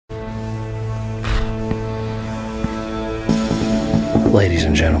Ladies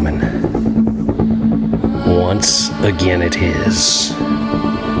and gentlemen, once again it is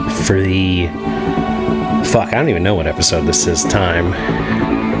for the... Fuck, I don't even know what episode this is. Time.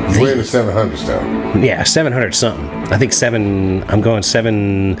 We're in the 700s though. Yeah, 700 something. I think I'm going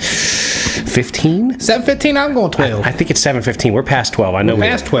 715? 7:15. I'm going 12. I think it's 7:15. We're past 12. I know We're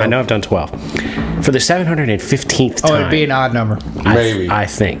past 12. I know I've done 12. For the 715th time. Oh, it'd be an odd number. Maybe. I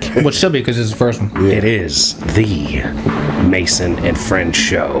think. Well, it should be because it's the first one. Yeah. It is the Mason and Friends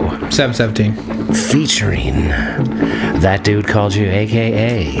Show. 7:17. Featuring That Dude Called You,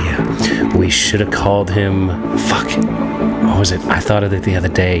 a.k.a. We should have called him... Fuck. What was it? I thought of it the other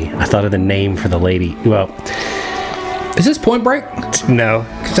day. I thought of the name for the lady. Well... Is this Point Break? No.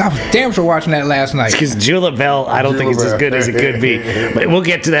 Because I was damn sure watching that last night. Because Jula Bell, I don't think it's as good as it could be. But we'll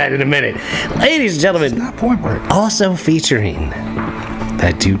get to that in a minute. Ladies and gentlemen, Not Point Break. also featuring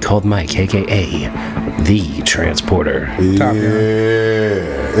That Dude Called Mike, a.k.a. The Transporter. Top Gun.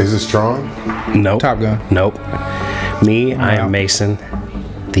 Yeah. Is it strong? Nope. Top Gun. Nope. Me, I out. am Mason.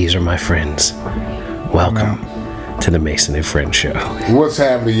 These are my friends. Welcome to the Mason and Friends Show. What's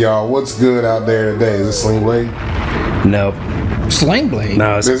happening, y'all? What's good out there today? Is it Sling Blade? Nope. Sling Blade.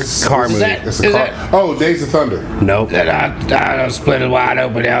 No, it's This a car is- movie. It's a Is car. that- Oh, Days of Thunder. Nope. I split it wide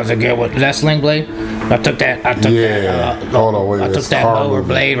open. That was a good one. Is that Sling Blade? I took that. Yeah. Hold on, wait a I minute. took It's a that car mower movie.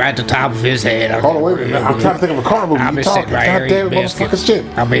 blade right to the top of his head. Hold on, wait a minute. I'm trying to think of a car movie. I'll You be talking? sitting right God here damn eating it, motherfucking biscuits. shit.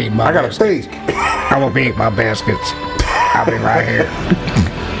 I'll be eating my I got a biscuits. think. I'm gonna be eating my baskets. I'll be right here.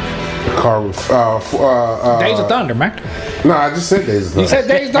 Car with Days of Thunder, man. No, I just said Days of Thunder. You said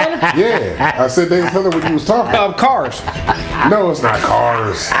Days of Thunder? Yeah, I said Days of Thunder when you was talking. Cars. No, it's not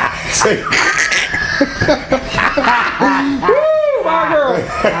Cars. Say- Woo, my girl.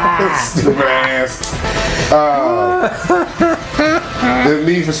 Stupid ass. The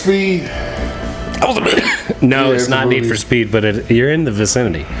Need for Speed. No, Yeah, it's it's a not Need movie. for Speed, but you're in the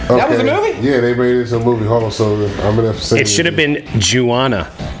vicinity. That was a movie? Yeah, they made it into a movie. Hold on, so I'm in that It should have been Juana.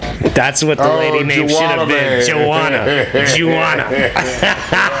 That's what the lady name should have been. Joanna. Joanna.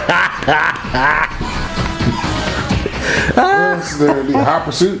 Hot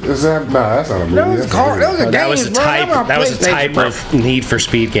Pursuit. Is that? Nah, that's not a movie. That was That's car. That was a That game. was a bro. type. on That was a PlayStation, type bro. of Need for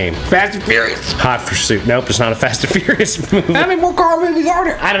Speed game. Fast and Furious. Hot Pursuit. Nope, it's not a Fast and Furious movie. How many more car movies are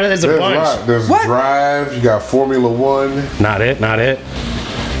there? I don't know. There's a There's a bunch. lot. There's What? Drive. You got Formula One. Not it. Not it.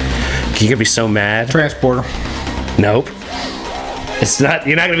 You could be so mad. Transporter. Nope. It's not.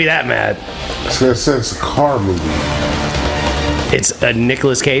 You're not gonna be that mad. So it says it's a car movie. It's a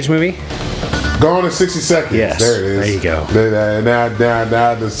Nicolas Cage movie. Gone in 60 seconds. Yes, There it is. there you go.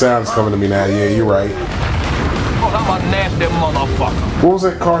 Now the sound's coming to me now. Yeah, you're right. I'm a nasty motherfucker. What was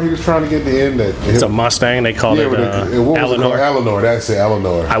that car he was trying to get at the end? That It's a Mustang. They called it what was it called? Eleanor. Eleanor. That's it.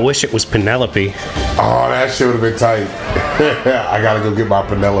 Eleanor. I wish it was Penelope. Oh, that shit would have been tight. I gotta go get my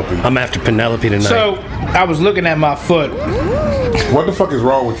Penelope. I'm after Penelope tonight. So I was looking at my foot. What the fuck is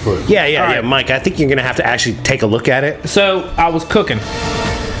wrong with foot? yeah, All right. Mike. I think you're gonna have to actually take a look at it. So I was cooking,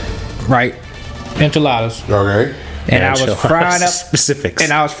 right? Enchiladas, Okay. and I was Enchiladas. frying up specifics.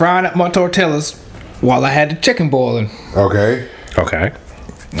 and I was frying up my tortillas while I had the chicken boiling. Okay. Okay.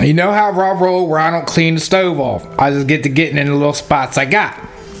 You know how I roll where I don't clean the stove off. I just get to getting in the little spots I got.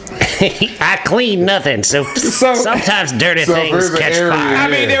 I clean nothing, so sometimes dirty So things there's an catch area- fire. I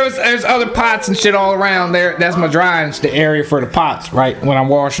mean, there's other pots and shit all around there. That's my drying the area for the pots, right? When I'm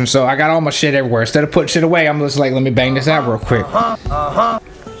washing, so I got all my shit everywhere. Instead of putting shit away, I'm just like, let me bang this out real quick.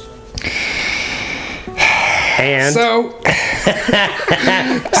 And So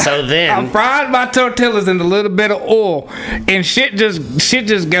so I'm then, frying my tortillas in a little bit of oil, and shit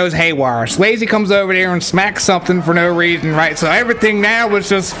just goes haywire. Swayze comes over there and smacks something for no reason, right? So everything now was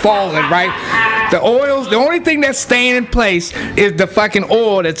just falling, right? The only thing that's staying in place is the fucking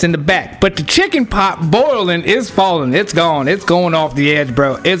oil that's in the back. But the chicken pot boiling is falling. It's gone. It's going off the edge,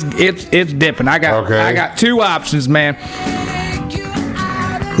 bro. It's dipping. I got two options, man.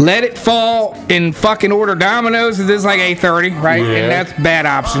 Let it fall in fucking order dominoes. This is like 8:30, right? Yeah. And that's bad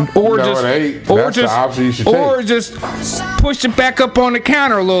option. Or No, just, it ain't. or That's the just, option you should or take. just push it back up on the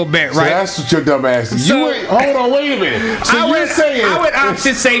counter a little bit, So right? that's what your dumb ass is. So- You ain't, hold on, wait a minute. So I you're would, saying I would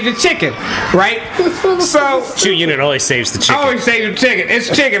option save the chicken, right? So 2 unit always saves the I chicken. always save the chicken.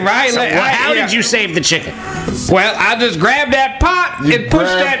 It's chicken, right? So Like, how yeah. did you save the chicken? Well, I just grab that pot You and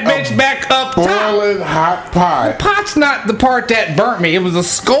push grab that a bitch back up top. boiling hot pot. Pot's not the part that burnt me. It was the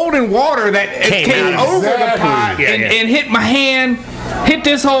scalding water that Came came out. over the Exactly. pot Yeah, and, yeah. and hit my hand, hit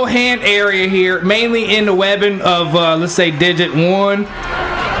this whole hand area here, mainly in the webbing of let's say digit 1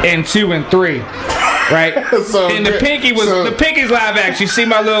 and 2 and 3. right? So and the good. pinky was So- the pinky's live action. You see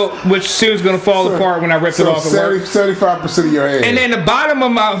my little, which soon's gonna fall apart when I rip it So off at work. 75% of your hand. And then the bottom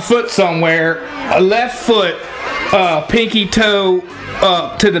of my foot somewhere, left foot, pinky toe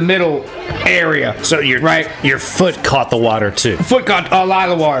up to the middle area. So your Right. your foot caught the water too. Foot got a lot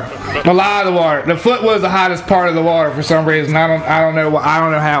of the water. A lot of the water. The foot was the hottest part of the water for some reason. I don't know why. I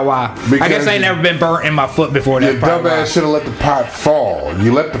don't know why. I Because guess I ain't never been burnt in my foot before. your That's probably why. dumbass should have let the pot fall.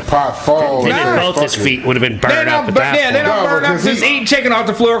 You let the pot fall. And and then then both his fuck it. feet would have been burned Then up I'm, at but that yeah, then point. I'm No, burned up because just he- eating chicken off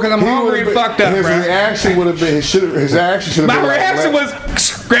the floor because I'm He hungry would've and been- fucked up, his bro. reaction would have been his reaction should have My been reaction like,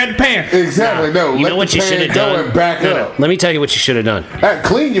 was grab the pan. exactly no. You let know what the you pan should have go done? and back No, up. Let me tell you what you should have done.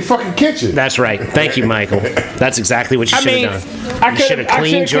 Clean your fucking kitchen. That's right. Thank you, Michael. That's exactly what you I should mean, have done. I You could should have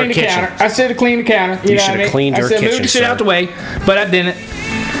cleaned your the kitchen. counter. I should have cleaned the counter. You know what I should have mean? cleaned your I said, kitchen, move the shit sir. out the way, but I didn't.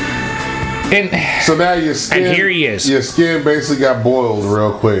 And So now your skin. And here he is. Your skin basically got boiled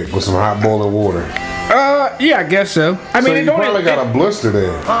real quick with some hot boiling water. yeah, I guess so. I mean, So it you don't probably got a blister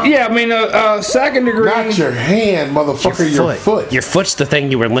there. yeah, I mean, second degree. Not your hand, motherfucker. Your foot. Your foot's the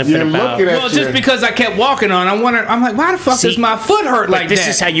thing you were limping You're about. looking at Well, just your- because I kept walking on, I'm like, why the fuck See, does my foot hurt like This that?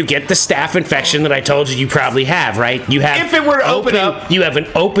 is how you get the staph infection that I told you probably have, right? You have If it were to open up- you have an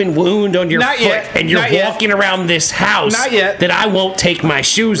open wound on your Not foot, yet. and you're Not yet. walking around this house. Not yet. That I won't take my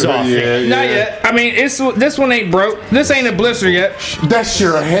shoes off. Yeah, in. Not yeah. yet. I mean, this one ain't broke. This ain't a blister yet. That's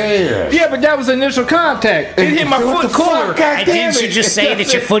your hand. Yeah, but that was initial contact. It hit my What foot the cooler. fuck? God And damn didn't you it. just say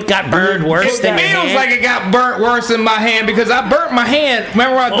that your foot got burned worse It than your feels hand? like it got burnt worse in my hand because I burnt my hand.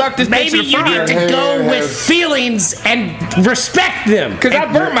 Remember when I ducked this bitch Maybe in the you fire? need to go Hand with has- feelings and respect them. Because I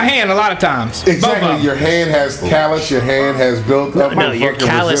burnt my hand a lot of times. Both of Exactly. them. Your hand has callus. Your hand has built up. No, your fucking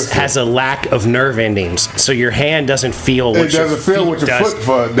callus resistance. has a lack of nerve endings, so your hand doesn't feel what It your doesn't feel feet what your does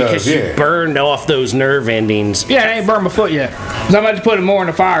foot does, because yeah. you burned off those nerve endings. Yeah, I ain't burned my foot yet. So I'm about to put it more in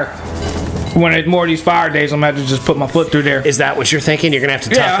the fire. When it's more of these fire days, I'm going to have to just put my foot through there. Is that what you're thinking? You're gonna have to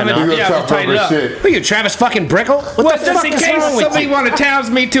Yeah, toughen I'm up. gonna- You're yeah, gonna I'll tough tighten it over up. shit. Who are you, Travis fucking Brickle? What Well, the just fuck in is case wrong with somebody you? want to challenge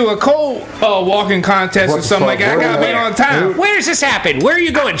me to a cold walking contest What or the something fuck? like that, I gotta be Where? on time. Where does this happen? Where are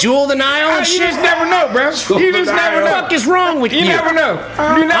you going? Jewel of the Nile? You and shit? just never know, bro. You just never What the know. fuck is wrong with you? You never know.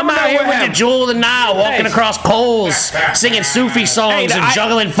 You never I'm know out here what with the happens. Jewel of the Nile, walking Hey. across coals, singing Sufi songs Hey, and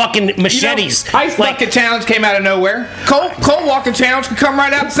juggling fucking machetes. Ice bucket challenge came out of nowhere. Cold walking challenge could come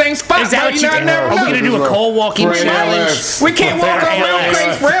right out the same spot. is that bro. what you know, I do? never Are we know. gonna do a coal walking For challenge? ALS. We can't walk on milk ALS.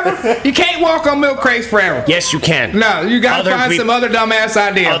 crates forever. You can't walk on milk crates forever. Yes, you can. No, you gotta Other find peop- some other dumbass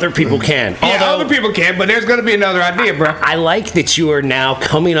idea. Other people can. yeah, Although other people can, but there's gonna be another idea, bro. I like that you are now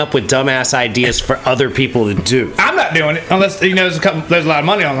coming up with dumbass ideas for other people to do. I'm not doing it unless there's a lot of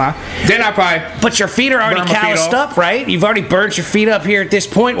money online. Then I probably. But your feet are already Burn my feet calloused off. up, right? You've already burnt your feet up here at this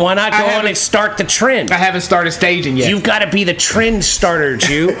point. Why not go on haven't- and start the trend? I haven't started staging yet. You've got to be the trend starter,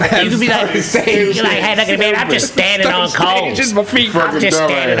 Jew. You could be like, started staging. you're like, hey, look at me, I'm just standing on Staging coals. my feet. Fucking I'm just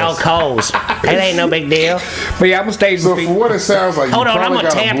standing dumbass. on coals. It ain't no big deal. But yeah, I'm gonna stage So my feet. for what it sounds like, Hold you on, I'm probably gonna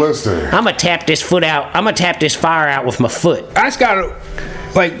got tap. a blister. I'm gonna tap this foot out. I'm gonna tap this fire out with my foot. I just gotta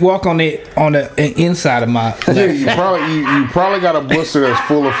walk on the inside of my. Yeah, you probably got a blister that's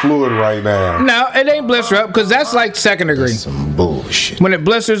full of fluid right now. No, it ain't blister up because that's like second degree. Some bullshit. When it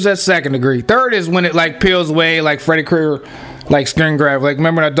blisters, that's second degree. Third is when it like peels away, like Freddy Krueger, like screen grab. Like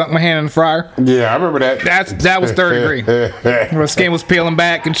remember when I dunked my hand in the fryer? Yeah, I remember that. That was third degree. My skin was peeling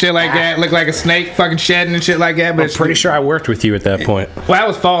back and shit like that. Looked like a snake, fucking shedding and shit like that. But I'm pretty sure I worked with you at that point. Well, that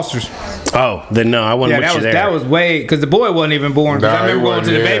was Foster's. Oh, then no, I wasn't Yeah, with that you was there. way because the boy wasn't even born. 'Cause Nah, I remember he going to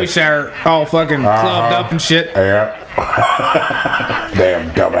the wasn't, baby yeah. shower all fucking clubbed up and shit. Yeah. Damn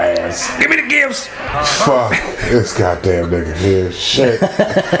dumbass. Give me the gifts. Fuck this goddamn nigga here. Shit.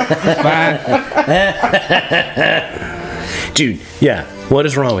 Fine. Dude, yeah. What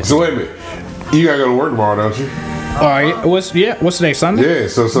is wrong with you? So wait a minute. You gotta go to work tomorrow, don't you? All right. What's today? Sunday. Yeah.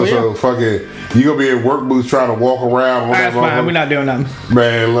 So Yeah. fucking. You gonna be in work boots trying to walk around. on That's that fine. motherfucker? We're not doing nothing.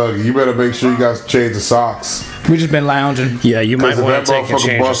 Man, look. You better make sure you got change the socks. We just been lounging. Yeah, you might Because if want that to take a motherfucker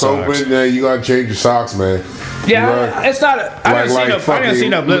change of bust socks. open, yeah, you gotta change your socks, man. Yeah, Right. it's not. I didn't see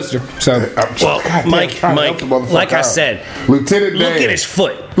no blister. So Well, Mike, trying to help the motherfucker like I out. said, Lieutenant look Dan. at his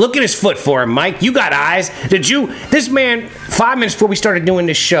foot. Look at his foot for him, Mike. You got eyes. This man, 5 minutes before we started doing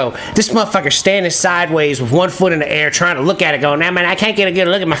this show, this motherfucker standing sideways with one foot in the air trying to look at it going, nah, man, I can't get a good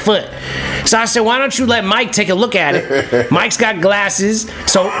look at my foot. So I said, why don't you let Mike take a look at it? Mike's got glasses,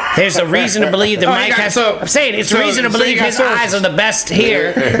 so there's a reason to believe that Oh, Mike has... I'm saying it's so- reason to so believe you got his sources. eyes are the best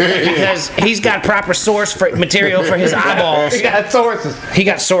here because he's got proper source for material for his eyeballs. got sources. He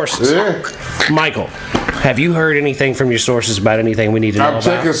got sources. Yeah. Michael, Have you heard anything from your sources about anything we need to know I'm about?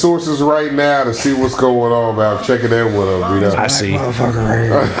 checking sources right now to see what's going on, man. I'm checking in with them. You know? I see. Motherfucker right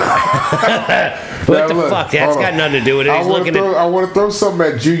here. What Now, the look, fuck? That's hold got on. nothing to do with it. He's looking at. I want to throw something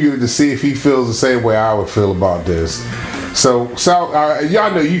at Junior to see if he feels the same way I would feel about this. So,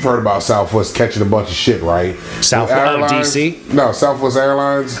 y'all know you've heard about Southwest catching a bunch of shit, right? DC? No, Southwest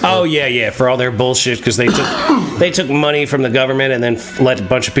Airlines. Oh yeah, for all their bullshit because they took money from the government and then let a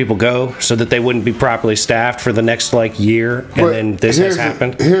bunch of people go so that they wouldn't be properly staffed for the next year, and But then this has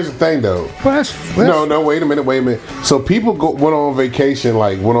happened. Here's the thing, though. Well, that's No, wait a minute. So people went on vacation,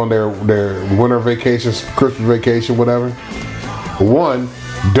 went on their winter vacations, Christmas vacation, whatever. One,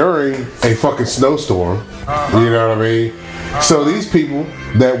 during a fucking snowstorm. You know what I mean? So these people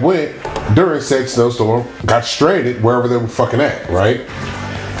that went during said snowstorm got stranded wherever they were fucking at, right?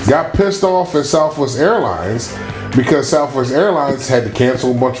 Got pissed off at Southwest Airlines because Southwest Airlines had to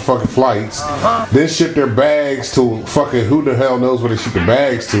cancel a bunch of fucking flights, then ship their bags to fucking who the hell knows where they ship the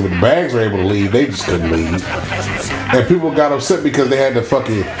bags to. When the bags were able to leave, they just couldn't leave. And people got upset because they had to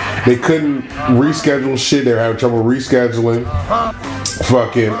they couldn't reschedule shit. They were having trouble rescheduling.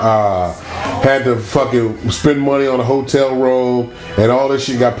 Had to fucking spend money on a hotel room and all this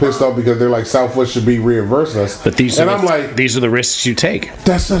shit. Got pissed off because they're like, Southwest should be reimbursing us. But these and are I'm like, these are the risks you take.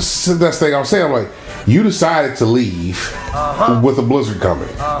 that's the thing I'm saying. I'm like, you decided to leave with a blizzard coming.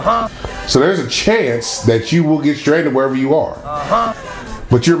 So there's a chance that you will get stranded wherever you are.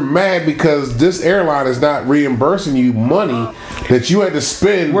 But you're mad because this airline is not reimbursing you money that you had to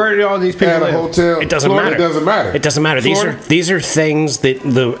spend. Where do all these people at a live? hotel? It doesn't Florida, matter. It doesn't matter. It doesn't matter. Florida? These are things that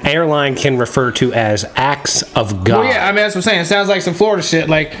the airline can refer to as acts of God. Well, yeah, I mean, that's what I'm saying. It sounds like some Florida shit.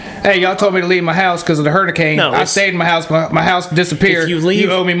 Like, hey, y'all told me to leave my house because of the hurricane. No, I it's- stayed in my house. My house disappeared. If you leave,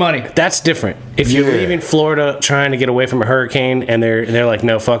 you owe me money. That's different. If you're Yeah. leaving Florida trying to get away from a hurricane and they're like,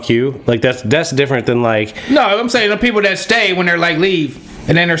 no, fuck you. Like that's different than like. No, I'm saying the people that stay when they're like leave,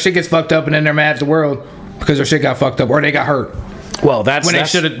 and then their shit gets fucked up, and then they're mad at the world because their shit got fucked up or they got hurt. Well, that's When they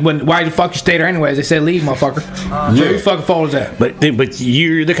should have. Why the fuck you stay there anyways? They said leave, motherfucker. So who fucking fault is that? But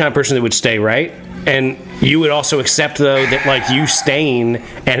you're the kind of person that would stay, right? And you would also accept though that like you staying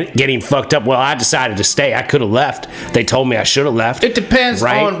and getting fucked up. Well, I decided to stay. I could have left. They told me I should have left. It depends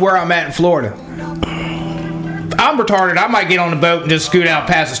Right. on where I'm at in Florida. I'm retarded. I might get on the boat and just scoot out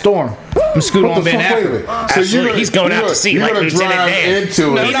past the storm. I'm scooting What on the Ben fuck? Wait a after. minute. Absolutely. He's going out to sea like Lieutenant Dan.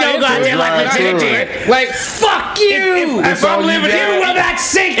 Into No, it. He's not no into goddamn it. like Right Lieutenant through Dan. it. Like, fuck you! If all I'm you living got. here, will not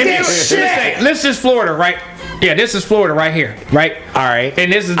sink this shit. This is Florida, right? Yeah, this is Florida right here, right? All right.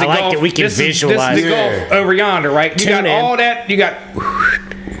 And this is the I like Gulf. that we can this visualize. Is, this is the Yeah. Gulf over yonder, right? You Tune got in. all that. You got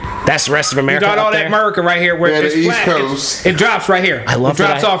That's the rest of America. all up that there. America right here where Yeah, the it's East flat. Coast. It drops right here. I love it that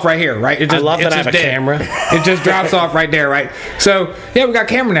drops I- off right here, right? It just, love that it's I have just a dead. camera. It just drops off right there, right? So yeah, we got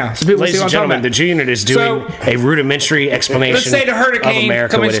camera now. So people Ladies see and what I'm gentlemen, talking the about. G Unit is doing a rudimentary explanation Let's say the of hurricane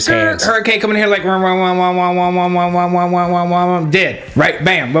America coming, with his hands. hurricane coming here like dead, right?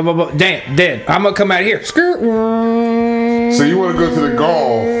 Bam, blah, blah, blah, damn, dead. I'm gonna come out here. Skirt. So you want to go to the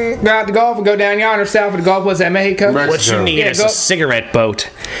Gulf? Go out the Gulf and go down yonder south of the Gulf. What's that, Mexico? Mexico. What you need Yeah, is go- a cigarette boat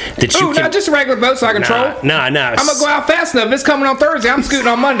that you Ooh, can. not just a regular boat so I can troll. No. I'm gonna go out fast enough. It's coming on Thursday. I'm scooting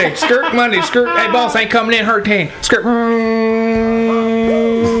on Monday. Skirt Monday. Skirt. Hey, boss, ain't coming in. Hurricane. Skirt.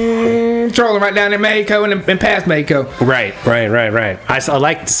 Trolling right down in Mexico and past Mexico, Right. I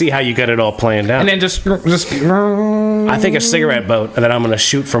like to see how you got it all planned out. and then just. I think a cigarette boat that I'm going to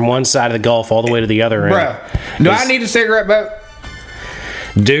shoot from one side of the Gulf all the way to the other end. Bruh, do I need a cigarette boat?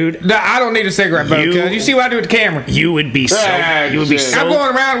 Dude, No, I don't need a cigarette boat. You- Cause you see what I do with the camera. you would be so. You would be shit. I'm so.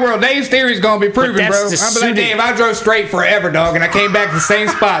 going around the world. Dave's theory's gonna be proven, that's bro. the I'm be like, suited- Dave, I drove straight forever, dog, and I came back to the same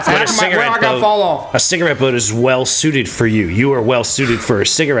spots. How But come where I gotta fall off? a cigarette boat is well suited for you. You are well suited for a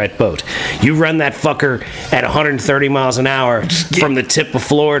cigarette boat. You run that fucker at 130 miles an hour from the tip of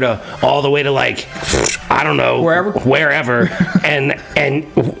Florida all the way to like, I don't know, wherever, and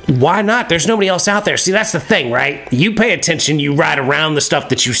why not? There's nobody else out there. See, that's the thing, right? You pay attention. You ride around the stuff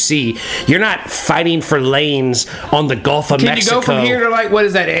that you see. You're not fighting for lanes on the Gulf of Can Mexico. you go from here to like what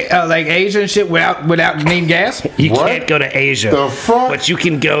is that, like Asia and shit without needing gas? You What? can't go to Asia, The fuck? but you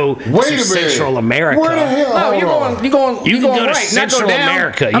can go Wait to a minute. Central America. Where the hell? No, Hold you're on. going. You're going. You you're can going go to right, not Central go down.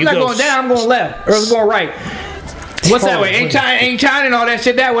 America. I'm You not go going down. I'm going left, or I'm going right. What's that way? Ain't China and all that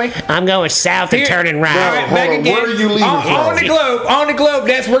shit that way? I'm going south and turning right. Alright, Hold back on, again. where are you leaving on from? On the globe,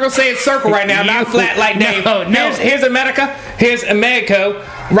 that's, we're gonna say it's circle right now, not flat like Dave. No. Here's America, here's Mexico.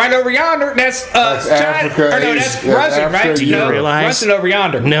 Right over yonder, that's China. Africa, Or no, that's that's Russia, Africa, right? Do you No, realize? Russian over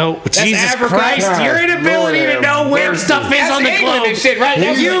yonder. No, That's Jesus Africa. Christ, God, your inability Lord to know have where mercy. stuff is That's on the England globe. and shit,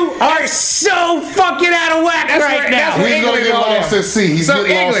 right? You are so fucking out of whack That's right where- now. that's where He's gonna England get is all lost down. at sea. He's So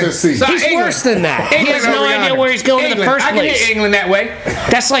getting lost England. at sea. So He's England. worse than that. He England has no over idea yonder. where he's going in the England. first I can place. hit England that way.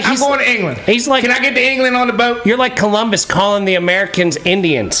 That's like I'm he's going to England. He's like, Can I get to England on the boat? you're like Columbus calling the Americans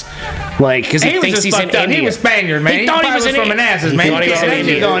Indians, like because he He was thinks just he's in fucked up. India. He was Spaniard, man. He thought he probably was in from India. Manassas, He man. thought he was in That shit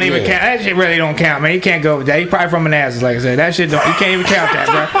India. don't even count. That shit really don't count, man. You can't go with that. He probably from Manassas, like I said. That shit don't. You can't even count that,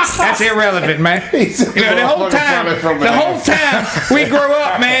 bro. That's irrelevant, man. said You know, the whole motherfucker from time we grew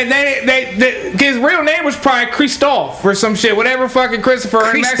up, man. His real name was probably Christophe or some shit. Whatever fucking Christopher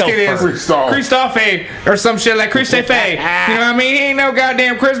in Mexican is. Christophe or some shit like Christophe. You know what I mean? He ain't no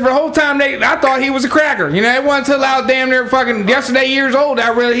goddamn Christopher. The whole time I thought he was a cracker. You know, it wasn't until I was damn near fucking yesterday years old I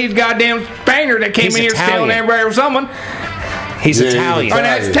really he's goddamn Spaniard that came He's in here Italian. stealing everybody or someone. He's Yeah, he's Italian. Oh,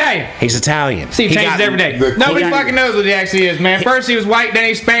 no, it's Italian. He's Italian. See, he changes got- every day. the- Nobody he got- fucking knows what he actually is, man. First he was white, then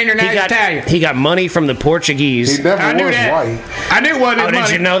he's Spaniard, now He he's got Italian. he got money from the Portuguese. He never I knew was that. white. I knew it wasn't his Oh, money.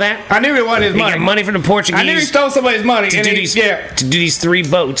 did you know that? I knew it wasn't his He money. got money from the Portuguese. I knew he stole somebody's money. to and do he, these yeah. to do these 3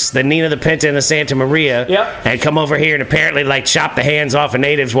 boats, the Nina, the Pinta, and the Santa Maria, Yep. and come over here and apparently like chop the hands off of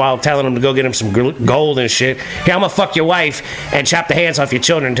natives while telling them to go get them some gold and shit. Hey, I'm gonna fuck your wife and chop the hands off your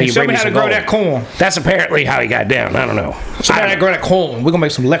children until you Show bring me me how to some grow gold. that corn. That's apparently how he got down. I don't know. Show me how to grow that corn. We're gonna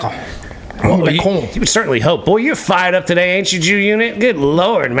make some liquor. Well, That you, corn. you would certainly hope. Boy, you're fired up today, ain't you, Jew Unit? Good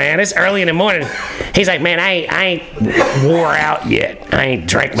Lord, man. It's early in the morning. He's like, man, I ain't wore out yet. I ain't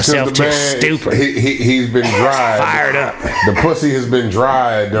drank myself The to a man, stupor. He's been dried. Fired up. The pussy has been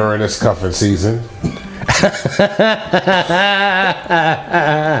dried during this cuffing season.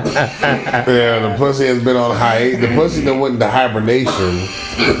 Yeah, the pussy has been on hiatus. The pussy done went into hibernation.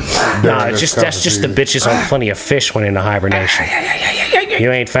 Nah, it's just that's just the bitches on Plenty of Fish went into hibernation.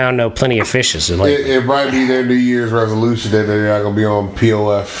 You ain't found no Plenty of Fishes. Like, It might be their New Year's resolution that they're not gonna be on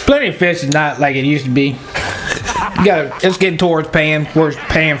POF. Plenty of Fish is not like it used to be. You gotta. It's getting towards paying. We're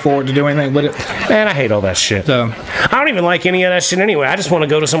paying for it to do anything with it. man, I hate all that shit. So I don't even like any of that shit anyway. I just want to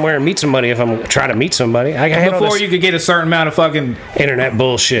go to somewhere and meet somebody if I'm trying to meet somebody. I hate all before this you could get a certain amount of fucking internet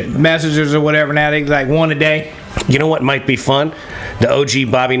bullshit. messages or whatever, now they like one a day. You know what might be fun? The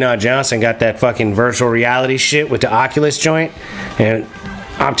OG Bobby Knott Johnson got that fucking virtual reality shit with the Oculus joint. And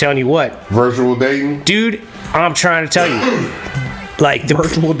I'm telling you what, Virtual dating. dude, I'm trying to tell you. Like the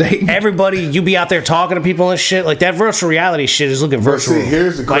Virtual dating. everybody, you be out there talking to people and shit. Like that virtual reality shit is looking But virtual. see,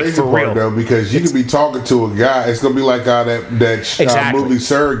 here's the like, crazy for part real. though, because you could be talking to a guy. It's gonna be like that Exactly. movie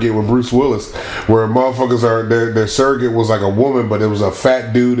Surrogate with Bruce Willis, where motherfuckers are their surrogate was like a woman, but it was a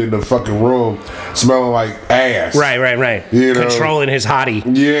fat dude in the fucking room smelling like ass. Right. You know. Controlling his hottie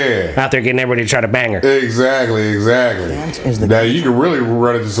Yeah. out there getting everybody to try to bang her. Exactly. Now you can really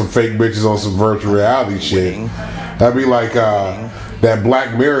run into some fake bitches on some virtual reality shit. That'd be like that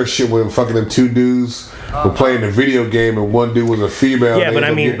Black Mirror shit with fucking them 2 dudes were playing the video game and one dude was a female. Yeah, and but they I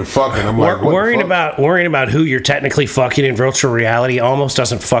ended up mean, getting to fucking. I'm like, what worrying the fuck? about who you're technically fucking in virtual reality almost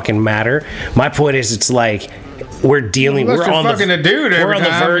doesn't fucking matter. My point is, it's like we're dealing. Unless We're you're on fucking the a dude we're every on the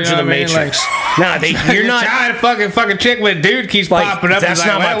time, verge you know of the what I mean? Matrix. Nah, you're not. Trying to fucking chick with a dude keeps Like, popping up. that's He's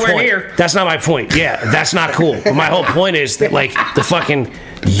not like, my well, point. we're here. That's not my point. Yeah, that's not cool. But my whole point is that like the fucking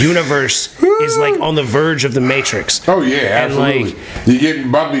universe is like on the verge of the Matrix. Oh yeah, And, absolutely. like- You're getting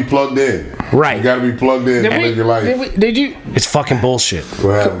about to be plugged in. Right. You got to be plugged in to live your life. Did you? It's fucking bullshit.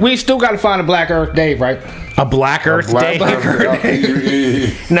 Well, We still got to find a Black Earth Dave, right? A Black Earth Black Day?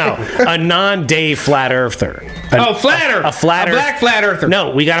 Earth. No, a non-Dave flat earther. Flat Earth. A flat A Earth. black flat earther.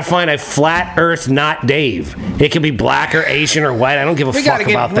 No, we gotta find a flat Earth, not Dave. It could be black or Asian or white. I don't give a We fuck gotta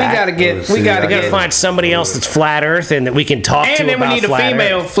get. about We that. gotta get. See, We gotta I We gotta get. find somebody else that's flat Earth and that we can talk to And then we about need a flat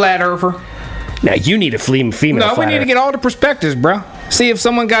female Earth. flat earther. Now you need a female. No, we flat need to Earth. get all the perspectives, bro. See if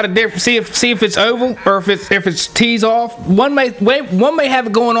someone got a different. See if it's oval or if it's tees off. One may have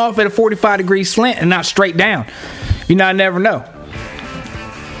it going off at a 45-degree slant and not straight down. You never know.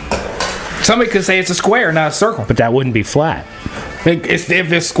 Somebody could say it's a square, not a circle. But that wouldn't be flat. If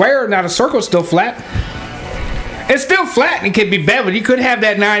it's square, not a circle, it's still flat. It's still flat and it could be beveled. You could have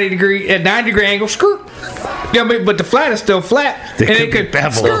that 90 degree angle. Skirt. You know what I mean? But the flat is still flat. It and could it be could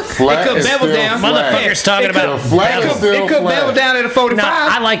beveled. skirt. The flat It could is bevel still down. flat. Motherfuckers talking It could- about The flat is bevel. still It could bevel flat. down at a 45. No,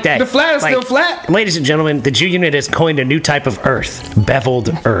 I like that. The flat is Like, still flat. Ladies and gentlemen, the Jew unit has coined a new type of Earth, beveled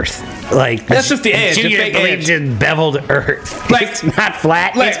Earth. Like That's just the edge, Jew the unit fake believes edge. in beveled Earth. Like- it's not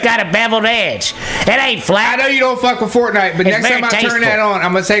flat. like- It's got a beveled edge. It ain't I flat. know you don't fuck with Fortnite, but It's next very time I tasteful. turn that on,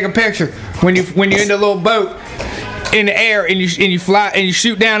 I'm gonna take a picture when you're in the little boat in the air and you fly and you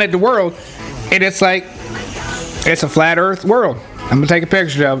shoot down at the world, and it's like it's a flat Earth world. I'm gonna take a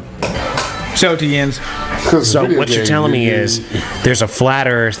picture of it. Show it to Jens. So what you're telling me is there's a flat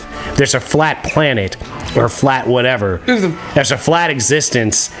Earth, there's a flat planet, or flat whatever. There's a flat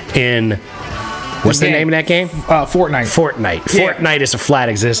existence in what's the game. name of that game? Fortnite. Fortnite. Yeah. Fortnite is a flat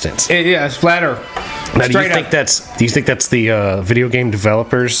existence. Yeah, it's flat Earth. Now, do you Straight think up. that's the video game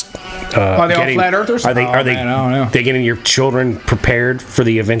developers? Are they all flat earthers? Are they? Oh, are they? man, I don't know. They getting your children prepared for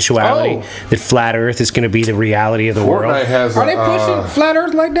the eventuality Oh. that flat Earth is going to be the reality of the Fortnite world? has Are they pushing flat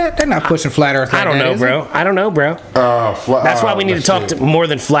Earth like that? They're not pushing flat Earth like I don't that, know, is it? bro. I don't know, bro. That's why we need to talk to more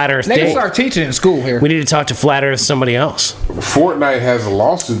than flat Earth. They can Dave. start teaching in school here. We need to talk to flat Earth somebody else. Fortnite has a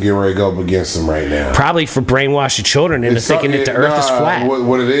lawsuit getting ready to go up against them right now. Probably for brainwashing children into thinking that the Earth is flat.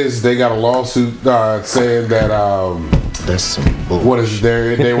 What it is, they got a lawsuit saying that That's some what is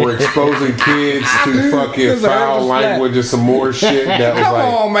there? They were exposing kids to fucking Because the Earth foul is flat. language and some more shit. That was Come like,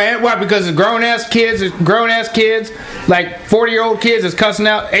 on, man. Why? Because the grown ass kids, like 40-year-old kids, is cussing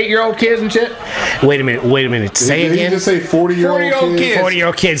out 8-year-old kids and shit. Wait a minute. Say did he again. just say 40-year-old 40-year-old kids? kids.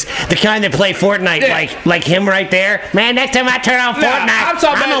 40-year-old kids, the kind that play Fortnite, Yeah. like him right there. Man, next time I turn on Fortnite,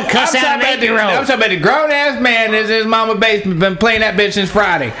 I'm gonna cuss out an I'm 8-year-old. talking about the grown ass man in his mama basement been playing that bitch since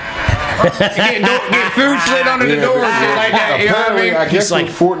Friday. Get food slid under the door and shit like that. You know what I Apparently, mean? I guess He's like-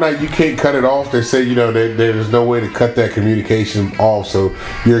 with Fortnite, you can't cut it off. They say, there's no way to cut that communication off. So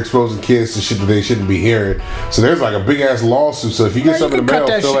you're exposing kids to shit that they shouldn't be hearing. So there's like a big ass lawsuit. So if you get you something in can the cut mail,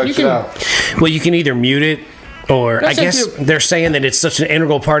 that fill shit. that You shit can- out. Well, you can either mute it, or That's I if guess you- they're saying that it's such an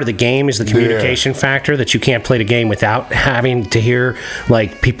integral part of the game is the communication factor that you can't play the game without having to hear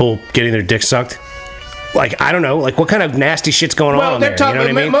like people getting their dick sucked. Like I don't know, like what kind of nasty shit's going Well, on they're there? talking. You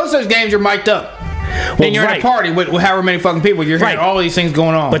know what I mean? Most of those games are mic'd up. Well, and you're right. in a party with however many fucking people. You're hearing Right. all these things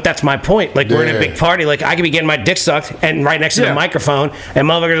going on. But that's my point. Like we're in a Yeah. big party. Like I could be getting my dick sucked, and right next to Yeah. the microphone, and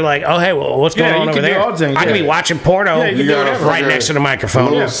motherfuckers are like, "Oh hey, well, what's going Yeah, on you over can do there?" all things, I could yeah. be watching porno Yeah, you can do whatever. right next to the A microphone.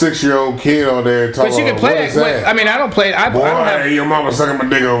 little Yeah. 6-year-old kid on there talking But you can play what is that. I mean, I don't play. I Boy, don't have. your mama sucking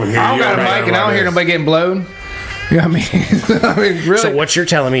my dick over here. I don't You got a already mic, and I know don't hear this. nobody getting blown. You know what I mean? I mean, really. So what you're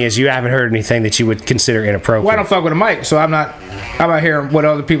telling me is you haven't heard anything that you would consider inappropriate. Well, I don't fuck with a mic, so I'm not hearing what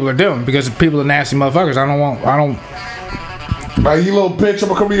other people are doing because people are nasty motherfuckers. I don't. Like, you little bitch, I'm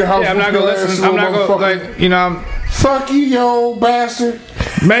gonna come to your house. Yeah, I'm not whoop gonna your ass, listen. you I'm not little gonna motherfucker. like. You know. Fuck you, you old bastard.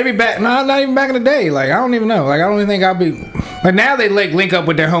 Maybe back, no, not even back in the day. Like I don't even know. Like I don't even think I'll be. Like now they like link up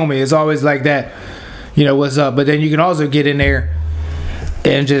with their homie. It's always like that. You know what's up? But then you can also get in there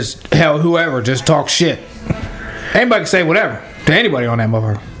and just hell whoever just talk shit. Anybody can say whatever to anybody on that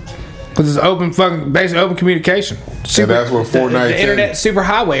motherfucker. Because it's open fucking, basically open communication. Super, that's what Fortnite the said. internet super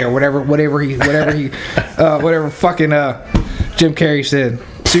highway or whatever fucking Jim Carrey said.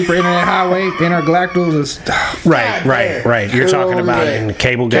 Super internet highway, intergalactic is right. You're talking about yeah. in the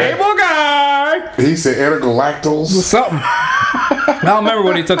cable guy. cable guy. He said intergalactals. Something. I don't remember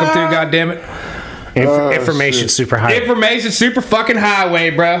what he took him to. God damn it. Information shit. super high. Information super fucking highway,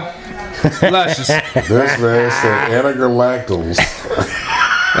 bro. Luscious. This man said intergalactals.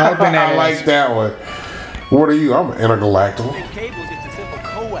 I like that one. What are you? I'm an intergalactal. Cables, it's a simple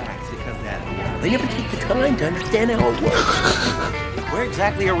coax that comes out of the They never take the time to understand how it works. Where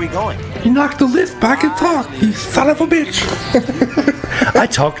exactly are we going? You knocked the lift back and talk, you son of a bitch. I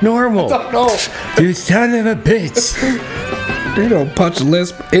talk normal. No. You son of a bitch. You don't punch the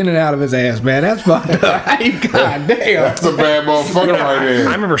lisp in and out of his ass, man. That's fucked up. God damn. That's a bad motherfucker right I there.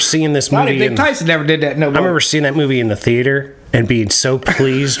 remember seeing this I movie. didn't think Tyson never did that. No, I remember seeing that movie in the theater and being so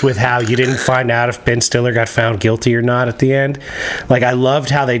pleased with how you didn't find out if Ben Stiller got found guilty or not at the end. Like, I loved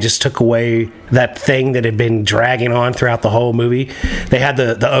how they just took away that thing that had been dragging on throughout the whole movie. They had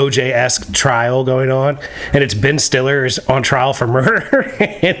the OJ-esque trial going on, and it's Ben Stiller is on trial for murder,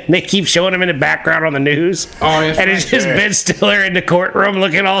 and they keep showing him in the background on the news. Oh, that's and it's right. just Ben Stiller in the courtroom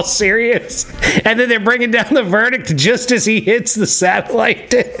looking all serious. And then they're bringing down the verdict just as he hits the satellite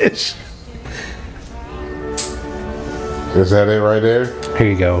dish. Is that it right there? Here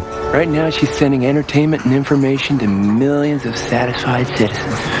you go. Right now, she's sending entertainment and information to millions of satisfied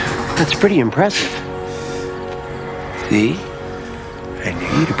citizens. That's pretty impressive. See? I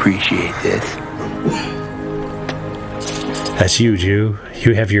knew you'd appreciate this. That's you, Jew.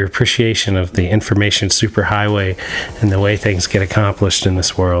 You have your appreciation of the information superhighway and the way things get accomplished in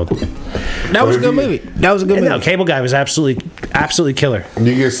this world. That was a good movie. That was a good movie. No, Cable Guy was absolutely killer.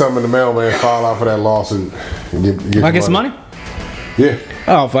 You get something in the mail, man. File out for that lawsuit. Get I get some money? Yeah.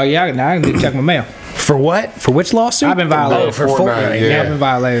 Oh, fuck yeah. I can check my mail. For what? For which lawsuit? I've been violated. Oh, for Fortnite, Fortnite. yeah. I've been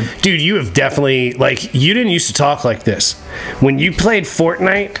violated. Dude, you have definitely, like, you didn't used to talk like this. When you played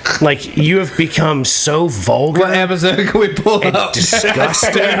Fortnite, like, you have become so vulgar What episode can we pull and up?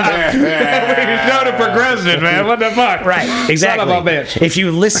 disgusting. Show the progression, man. What the fuck? Right, exactly. Son of a bitch. If you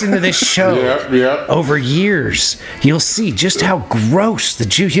listen to this show Yep. over years, you'll see just how gross the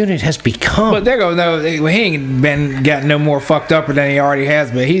Jew unit has become. But they're gonna know he ain't gotten no more fucked up than he already has,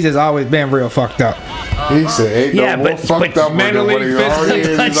 but he's just always been real fucked up. He said, ain't Yeah, no more but fucked up than mentally, what he already is.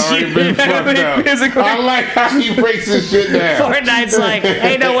 He's already been fucked up. physically. I like how he breaks this shit down. Fortnite's like,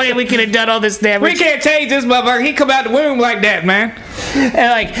 ain't no way we could have done all this damage. We can't change this motherfucker. He come out the womb like that, man. And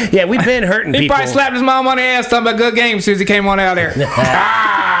like, yeah, we've been hurting He people. probably slapped his mom on the ass talking about good game as soon as he came on out there.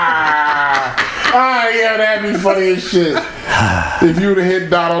 Yeah, that'd be funny as shit. If you would have hit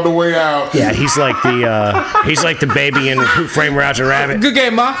Dot on the way out. Yeah, he's like the baby in Who Framed Roger Rabbit. Good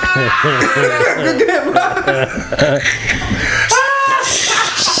game, ma. Good game, ma.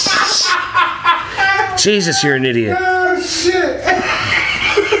 Jesus, you're an idiot. Oh, shit.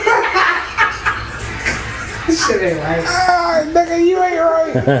 Shit ain't right. Nigga, you ain't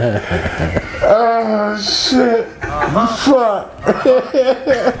right. Oh, shit. Fuck.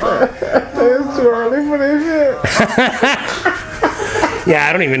 It's too early for this shit. Yeah,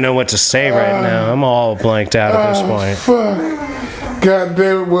 I don't even know what to say right now. I'm all blanked out at this point. Fuck. God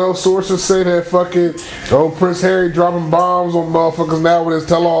damn it. Well, sources say that fucking old Prince Harry dropping bombs on motherfuckers now with his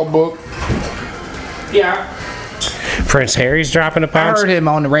tell-all book. Yeah. Prince Harry's dropping a I bombs. heard him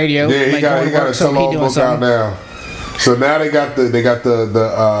on the radio. Yeah, he like, got going to a work, so he tell-all doing book out something. now. So now they got the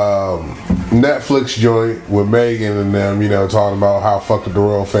Netflix joint with Megan and them, you know, talking about how fucked up the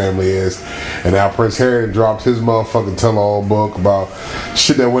royal family is, and how Prince Harry dropped his motherfucking tell-all book about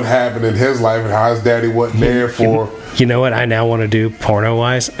shit that would happen in his life and how his daddy wasn't there for. You know what I now want to do porno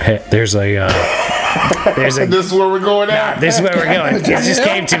wise? There's a This is where we're going at. This is where we're going. This just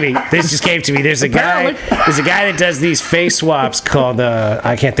came to me. There's a guy that does these face swaps called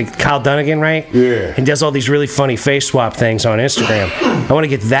I can't think, Kyle Dunnigan, right? Yeah. He does all these really funny face swap things on Instagram. I want to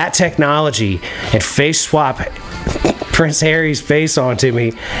get that technology and face swap Prince Harry's face onto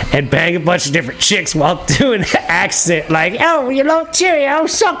me and bang a bunch of different chicks while doing the accent, like, oh, you know, Cheerio,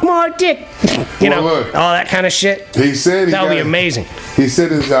 suck more dick. You Well, know, look. all that kind of shit. He said That would be amazing. He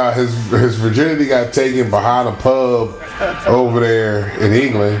said his virginity got taken behind a pub over there in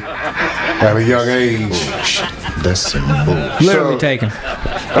England at a young age. That's some bullshit. Literally So- taken.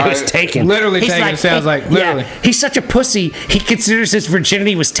 It was taken. Literally taken, it sounds like, literally. Yeah, he's such a pussy. He considers his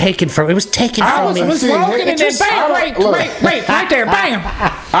virginity was taken from. It was taken from him. See, Walking and then I bang, don't- look. right there, bam.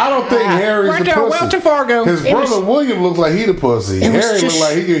 I don't think Harry's Right the there, pussy. Welch and Fargo. His It brother was- William looks like he the pussy. It was Harry just-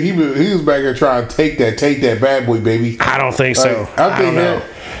 looked like he was back there trying to take that bad boy, baby. I don't think so. Like, I I think don't know. Harry,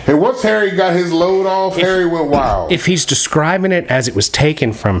 and once Harry got his load off, Harry went wild. If he's describing it as it was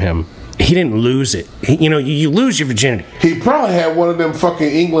taken from him, he didn't lose it. You lose your virginity. He probably had one of them fucking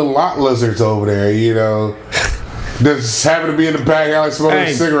England lot lizards over there, you know, just happened to be in the back alley smoking a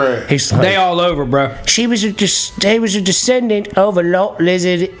Hey, cigarette. He's like, They all over, bro. they was a descendant of a lot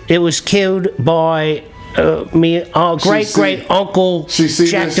lizard. It was killed by great uncle She see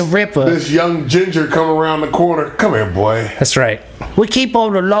Jack this, the Ripper. this young ginger come around the corner. Come here, boy. That's right. We keep all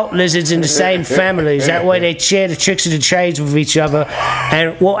the lot lizards in the same families. That way they share the tricks of the trades with each other.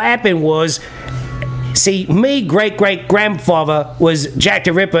 And what happened was, see, me great-great-grandfather was Jack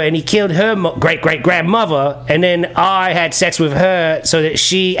the Ripper, and he killed her great-great-grandmother, and then I had sex with her so that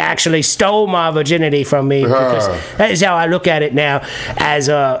she actually stole my virginity from me. Because that is how I look at it now, as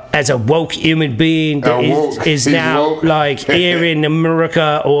a woke human being that is He's now woke. like here in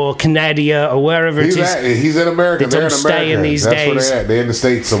America or Canada or wherever it is. He's in America. It's They're in staying America. these That's days. where they're at. They're in the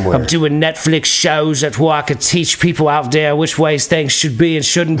States somewhere. I'm doing Netflix shows. That's where I could teach people out there which ways things should be and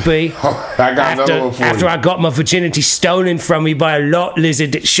shouldn't be. I got another one for After you. I got my virginity stolen from me by a lot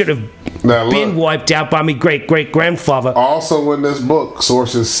lizard that should have Now, look. been wiped out by me great-great-grandfather. Also, in this book,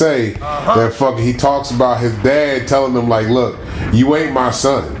 sources say that fucking he talks about his dad telling him like, "Look, you ain't my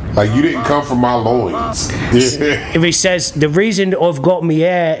son. Like you didn't come from my loins." If he says the reason I've got me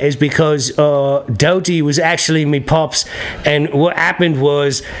hair is because Doty was actually me pops, and what happened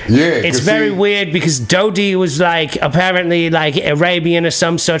was, it's 'cause very see- weird because Doty was like apparently like Arabian or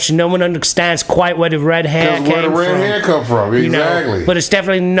some such. And no one understands quite where the red hair That's where the came red from. hair come from. You know, Exactly. but it's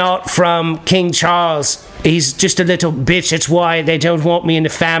definitely not from King Charles. he's just a little bitch. That's why they don't want me in the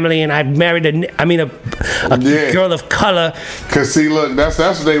family, and I've married a girl of color. Cause see, look, that's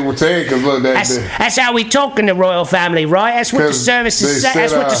what they were saying. Cause look, that's how we talk in the royal family, right? That's what the services say.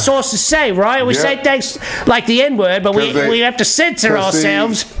 That's what the sources say, right? We say things like the N-word, but we have to censor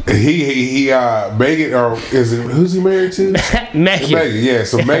ourselves. He Megan, or is it who's he married to? Megan, yeah.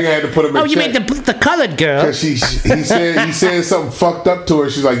 So Megan had to put him in check. You mean the colored girl? Cause he said something fucked up to her.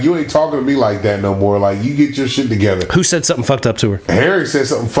 She's like, you ain't talking to me like that no more. Like, you get your shit together. Who said something fucked up to her? Harry said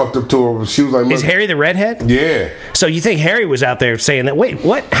something fucked up to her. She was like, look, is Harry the redhead? Yeah. So you think Harry was out there saying that? Wait,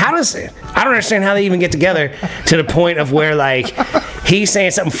 what? How does it? I don't understand how they even get together to the point of where, like, he's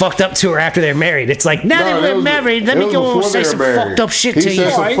saying something fucked up to her after they're married. It's like, now that we're married, let me go say some fucked up shit to you. He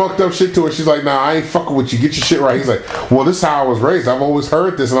said some fucked up shit to her. She's like, nah, I ain't fucking with you. Get your shit right. He's like, well, this is how I was raised. I've always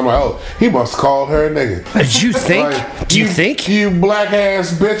heard this. And I'm like, oh, he must have called her a nigga. Do you think? Like, do you think? You black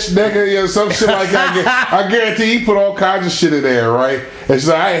ass bitch nigga. Yeah, some shit like that. I guarantee he put all kinds of shit in there, right? And she's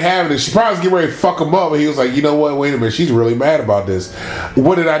like, I ain't having it. She probably was getting ready to fuck him up. And he was like, you know what? Wait a minute. She's really mad about this.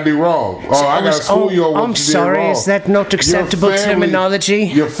 What did I do wrong? Oh, I got to school you on what I'm you did sorry. wrong. Is that not acceptable terminology?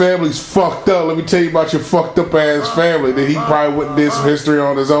 Your family's fucked up. Let me tell you about your fucked up ass family. That he probably went and did some history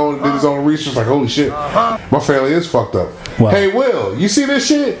on his own and did his own research. Like, holy shit, my family is fucked up. Well, hey, Will, you see this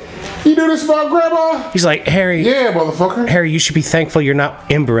shit? You do this about grandma? He's like, Harry. Yeah, motherfucker. Harry, you should be thankful you're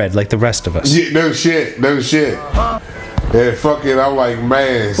not inbred like the rest of us. Yeah, no shit. Yeah, fuck it. I'm like,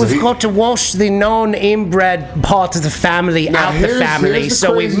 man. So we've got to wash the non-inbred part of the family out the family.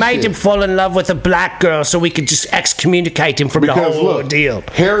 So we made him fall in love with a black girl so we could just excommunicate him from the whole ordeal.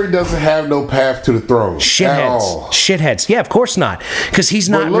 Harry doesn't have no path to the throne. Shitheads. Yeah, of course not. Because he's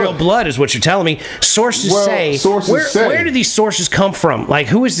not real blood, is what you're telling me. Sources say. Where do these sources come from? Like,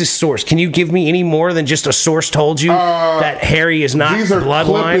 who is this source? Can you give me any more than just a source told you that Harry is not bloodline? These are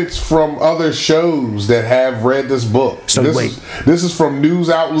clippings from other shows that have read this book. So this is from news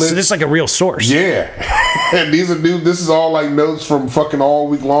outlets. So this is like a real source. Yeah. And these are this is all like notes from fucking all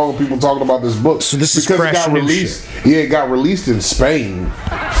week long of people talking about this book. So this is because fresh it got released. Yeah, it got released in Spain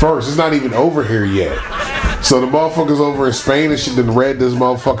first. It's not even over here yet. So the motherfuckers over in Spain and shit done read this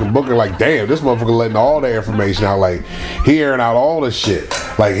motherfucking book and like, damn, this motherfucker letting all the information out. Like, he airing out all this shit.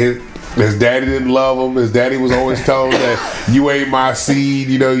 Like his daddy didn't love him. His daddy was always told that you ain't my seed.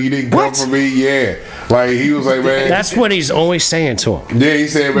 You know, you didn't come from me. Yeah. Like, he was like, man. That's what he's always saying to him. Yeah, he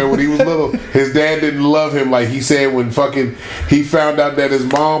said, man, when he was little, his dad didn't love him. Like, he said when fucking he found out that his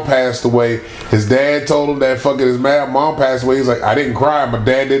mom passed away, his dad told him that fucking his mom passed away. He's like, I didn't cry. My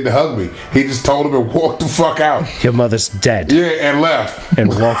dad didn't hug me. He just told him and walked the fuck out. Your mother's dead. Yeah, and left.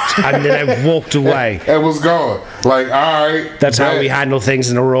 And then I walked away. And was gone. Like, all right. That's how we handle things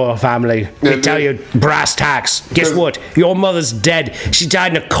in the royal family. They tell you brass tacks. Guess what? Your mother's dead. She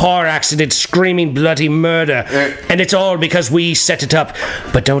died in a car accident, screaming bloody murder. And it's all because we set it up.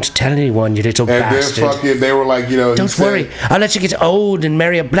 But don't tell anyone, you little bastard. And then they were like, you know. Don't worry. I'll let you get old and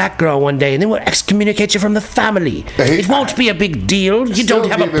marry a black girl one day, and then we'll excommunicate you from the family. It won't be a big deal. You don't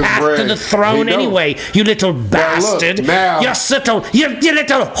have a path to the throne anyway, you little bastard. Your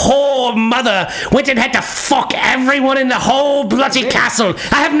little whore mother went and had to fuck everyone in the whole bloody castle.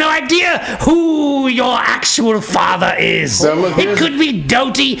 I have no idea who your actual father is. It could be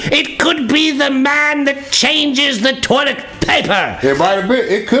Doty. It could be the man that changes the toilet paper. It might have been.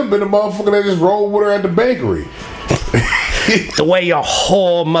 It could have been the motherfucker that just rolled with her at the bakery. The way your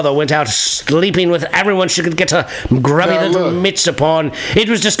whore mother went out sleeping with everyone she could get her grubby little mitts upon. It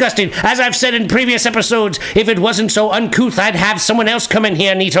was disgusting. As I've said in previous episodes, if it wasn't so uncouth, I'd have someone else come in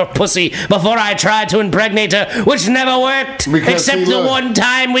here and eat her pussy before I tried to impregnate her, which never worked. Except the one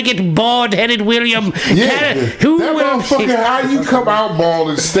time we get bald-headed William. Yeah, motherfucker, how you come out bald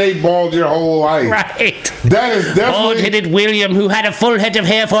and stay bald your whole life? Right. That is definitely... Bald-headed William, who had a full head of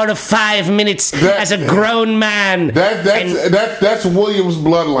hair for 5 minutes as a grown man. That's William's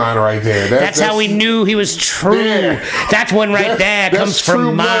bloodline right there. That's how we knew he was true. Yeah. That one right there comes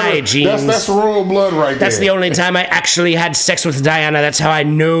from my genes. That's royal blood right there. That's the only time I actually had sex with Diana. That's how I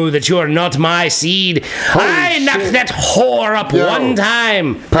know that you are not my seed. I knocked that whore up one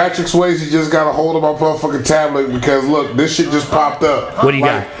time. Patrick Swayze just got a hold of my motherfucking tablet because look, this shit just popped up. What do you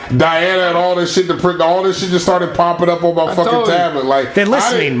got? Diana and all this shit all this shit just started popping up on my fucking tablet. Like, they're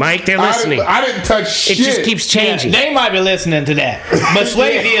listening, Mike. They're listening. I didn't touch shit. It just keeps changing. They might be listening to that, but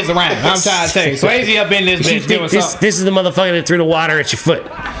Swayze is around. I'm trying to tell you, Swayze up in this bitch doing something. This is the motherfucker that threw the water at your foot.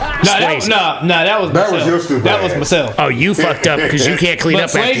 That was your stupid. That was myself. Oh, you fucked up because you can't clean up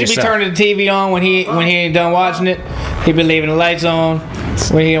after yourself. Swayze be turning the TV on when he ain't done watching it. He be leaving the lights on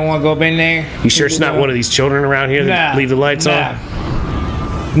when he don't want to go up in there. You sure it's not one of these children around here that leave the lights on?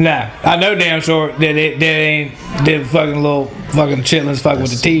 Nah, I know damn sure that ain't them fucking little fucking chitlins fucking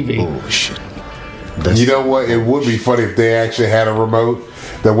with the TV. Bullshit. You know what? It would be funny if they actually had a remote,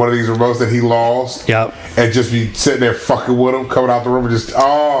 that one of these remotes that he lost, Yep. and just be sitting there fucking with him, coming out the room and just,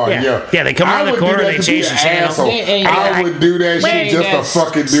 Yeah, they come around the corner and they change the channel. I would do that shit just to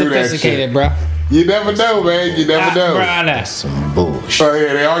fucking do that Sophisticated, shit. bro. You never know, man. You never know. Bro, I know. Some bullshit. Oh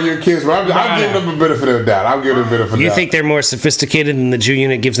yeah, they are your kids, but I'm giving them a benefit of the doubt. I'm giving them a benefit of the You doubt. think they're more sophisticated than the Jew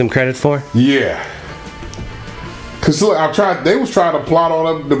unit gives them credit for? Yeah. Cause look, they was trying to plot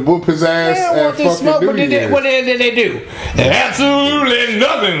on him to whoop his ass They don't at want this fucking smoke, New but Year's. what did they do? Absolutely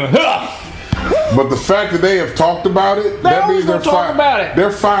nothing. Huh. But the fact that they have talked about it, that always means they're gonna talk about it.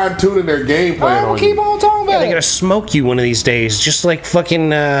 They're fine tuning their game plan I'll on keep you. on talking about They're gonna it. smoke you one of these days, just like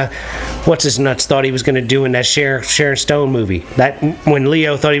fucking what's his nuts thought he was gonna do in that Sharon Stone movie. That when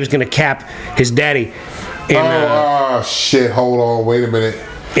Leo thought he was gonna cap his daddy in Shit! Hold on, wait a minute.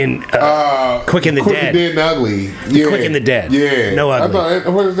 Quick and the Dead. and Ugly. Yeah. Quick and the Dead. Yeah. No Ugly. I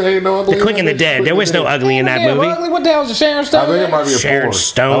thought, what is it? Ain't no ugly. The Quick and the Dead. There was no ugly in that movie. Ugly? What the hell is the Sharon I Stone? think it might be a Sharon porn.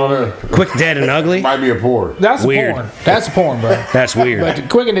 Stone. Quick, Dead, and Ugly. Might be a porn. That's Weird. a porn. That's a porn, bro. That's weird. But the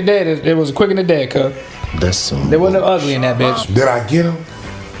Quick and the Dead, it was a Quick and the Dead, cuz. That's some There wasn't no ugly in that bitch. Did I get him?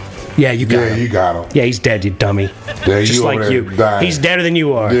 Yeah, you got Yeah, him. you got him. Yeah, he's dead, you dummy. Yeah, Just you over like there you. dying. He's deader than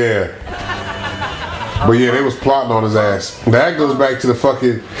you are. Yeah. But yeah, they was plotting on his ass. That goes back to the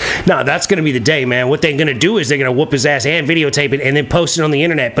fucking. No, that's going to be the day, man. What they're going to do is they're going to whoop his ass and videotape it and then post it on the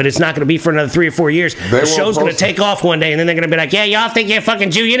internet. But it's not going to be for another 3 or 4 years. The won't show's going to post take off one day and then they're going to be like, yeah, y'all think you're fucking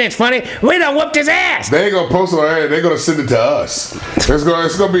Jew unit's funny? We done whooped his ass. They ain't gonna post it on air. They're gonna send it to us. It's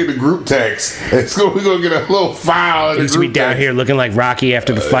gonna be in the group text. We're gonna get a little file in the He's going to group be down text. here looking like Rocky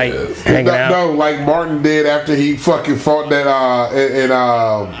after the fight, hanging out. No, like Martin did after he fucking fought that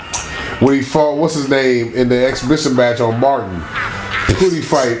when he fought what's his name in the exhibition match on Martin. Who did he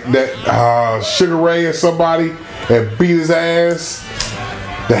fight? That Sugar Ray or somebody that beat his ass.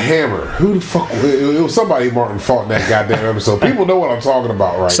 The Hammer. Who the fuck? It was somebody Martin fought in that goddamn episode. People know what I'm talking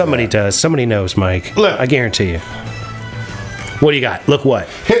about, right? Somebody now. does. Somebody knows, Mike. Look. I guarantee you. What do you got? Look what?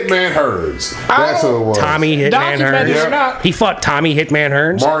 Hitman Hearns. That's who it was. Tommy Hitman Documented Hearns. or not. He fought Tommy Hitman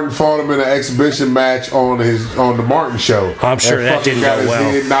Hearns. Martin fought him in an exhibition match on the Martin show. I'm sure And that fucking didn't got go his well.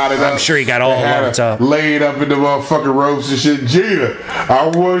 head knotted I'm up. sure he got all They had lumped her up. laid up in the motherfucking ropes and shit. Gina,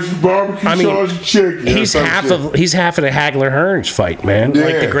 I want your barbecue sauce chicken. or he's some half shit. of the Hagler Hearns fight, man.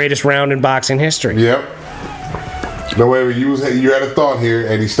 Like Yeah. the greatest round in boxing history. Yep. No, wait, you had a thought here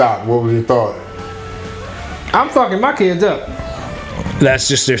and he stopped. What was your thought? I'm fucking my kids up. That's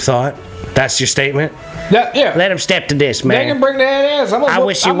just your thought. That's your statement. Yeah. Let him step to this, They man. can bring that ass. I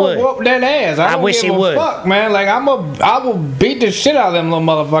wish you would. Whoop that ass. I don't wish give you a would. Fuck, man. Like I will beat the shit out of them little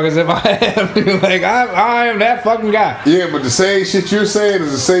motherfuckers if I have to. Like I am that fucking guy. Yeah, but the same shit you're saying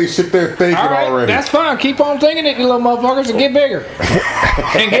is the same shit they're thinking All right, already. that's fine. Keep on thinking it, you little motherfuckers, and get bigger.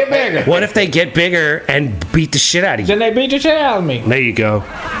 And get bigger. What if they get bigger and beat the shit out of you? Then they beat the shit out of me. There you go.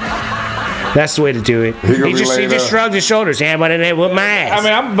 That's the way to do it. He gonna He be just laid up. shrugged his shoulders. Yeah, but then with my ass. I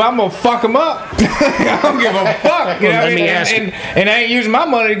mean, I'm gonna fuck them up. I don't give a fuck. You know Let what I me mean? ask you. And I ain't using my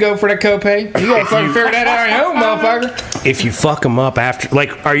money to go for that copay. You gotta fucking figure that out on your own, motherfucker. if you fuck them up after,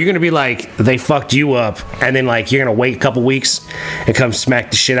 like, are you gonna be like they fucked you up, and then like you're gonna wait a couple weeks and come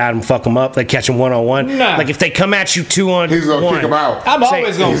smack the shit out of them, fuck them up, like catch them 1-on-1? Nah. Like if they come at you 2-on-1, He's gonna kick him out. I'm Say-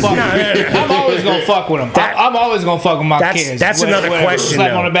 always gonna fuck. I'm always gonna fuck with them. I'm always gonna fuck with my That's- kids. that's another question,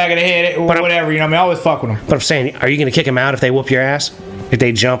 Slap though. on the back of the head or But I'm- whatever. You know what I mean? I always fuck with them. But I'm saying, are you gonna kick them out if they whoop your ass? If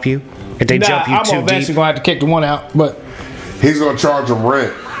they jump you? If they jump you I'm too eventually deep? gonna have to kick the one out. But He's gonna charge him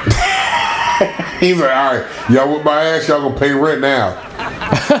rent. He's like, all right, y'all whip my ass, y'all gonna pay rent now.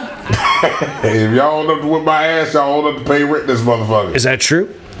 If y'all don't have to whip my ass, y'all don't have to pay rent this motherfucker. Is that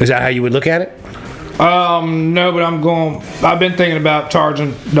true? Is that how you would look at it? no, but I've been thinking about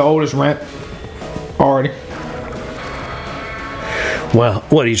charging the oldest rent already. Well,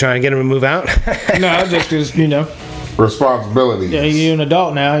 what are you trying to get him to move out? No, just because Responsibility. yeah, you're an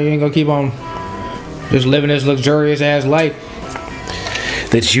adult now. You ain't gonna keep on just living this luxurious ass life.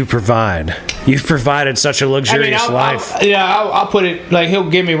 That you provide. You've provided such a luxurious life. I'll put it like he'll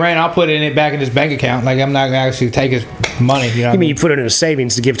give me rent. I'll put it back in his bank account. Like I'm not gonna actually take his money. You know. What I mean, you put it in a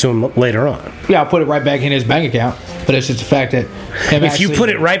savings to give to him later on. Yeah, I'll put it right back in his bank account. But it's just the fact that If you put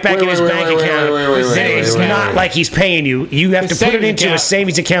it right back in his bank account, then it's wait, not wait. like he's paying you. You have His to put it savings into a account.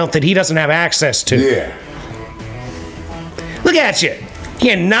 savings account that he doesn't have access to. Yeah. Look at you.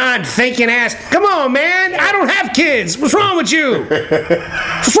 You non-thinking ass. Come on, man. I don't have kids. What's wrong with you?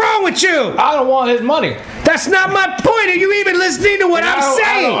 What's wrong with you? I don't want his money. That's not my point. Are you even listening to what I'm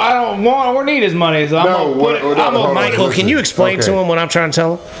saying? I don't want or need his money. So I'm gonna Michael, can you explain to him what I'm trying to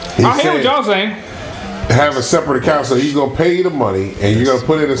tell him? I hear what y'all saying. Have a separate account, so he's gonna pay you the money, and you're gonna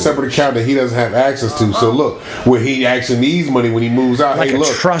put it in a separate account that he doesn't have access to. So look, where he actually needs money when he moves out, Like hey, a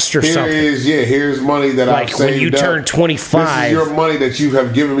look, trust or here something. Here's money that I've Like saved when you up. turn 25. This is your money that you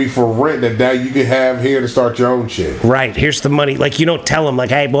have given me for rent that now you can have here to start your own shit. Right, here's the money. Like, you don't tell him,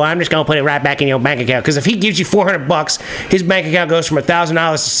 like, hey, boy, I'm just going to put it right back in your bank account. Because if he gives you $400, his bank account goes from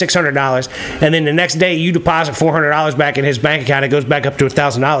 $1,000 to $600. And then the next day you deposit $400 back in his bank account, it goes back up to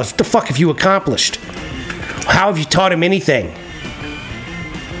 $1,000. What the fuck have you accomplished? How have you taught him anything?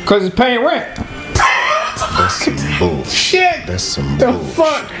 Because he's paying rent. That's some bull. Shit. That's some The bull.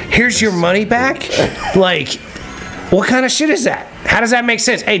 fuck? Here's your money back? Like, what kind of shit is that? How does that make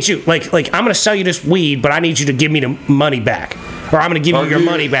sense? Hey, Jew, like I'm gonna sell you this weed, but I need you to give me the money back. Or I'm gonna give you your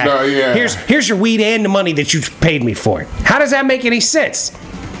money back. No, yeah. Here's your weed and the money that you paid me for it. How does that make any sense?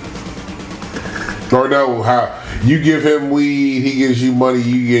 Or no, how you give him weed, he gives you money,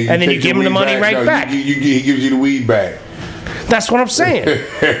 And then you take give the him the weed money right back. He gives you the weed back. That's what I'm saying.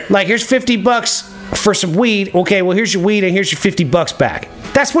 Like, here's $50 for some weed. Okay, well, here's your weed and here's your $50 back.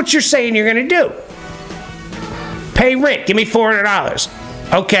 That's what you're saying you're gonna do. Pay rent. Give me $400.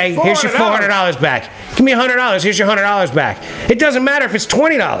 Okay, here's your $400 back. Give me $100. Here's your $100 back. It doesn't matter if it's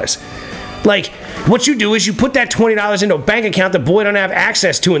 $20. Like, what you do is you put that $20 into a bank account the boy don't have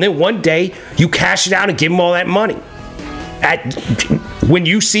access to, and then one day you cash it out and give him all that money. When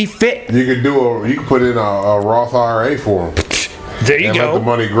you see fit. You can put in a Roth IRA for him. There you and go. Let the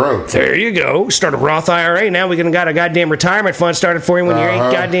money grow. There you go. Start a Roth IRA. Now we got a goddamn retirement fund started for you when you're 8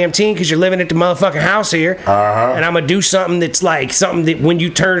 goddamn teen because you're living at the motherfucking house here. And I'm going to do something that's like something that when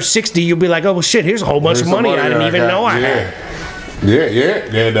you turn 60, you'll be like, oh, well, shit, here's a whole bunch of money I didn't even know I had.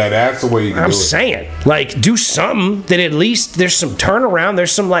 Yeah, that's the way you can do it. I'm saying, like, do something that at least there's some turnaround.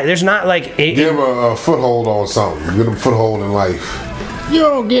 There's some, like, there's not like. Give him a foothold on something. Give him a foothold in life. You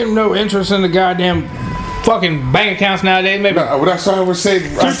don't give him no interest in the goddamn fucking bank accounts nowadays. Maybe No, that's what I was saying.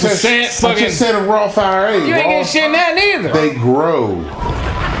 I 2% just said a Roth IRA. you ain't getting shit in that neither. They grow.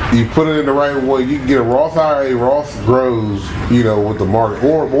 You put it in the right way. You can get a Roth IRA. Roth grows, with the market.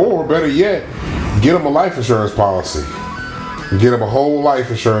 Or better yet, get them a life insurance policy. Get him a whole life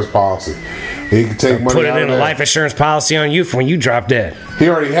insurance policy. He can take money put it out in of a that. life insurance policy on you for when you drop dead. He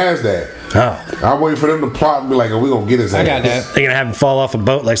already has that. Oh, I'm waiting for them to plot and be like, we're going to get his ass. I got that. they're gonna have him fall off a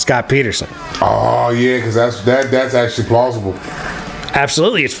boat like Scott Peterson. Oh, yeah, because that's actually plausible.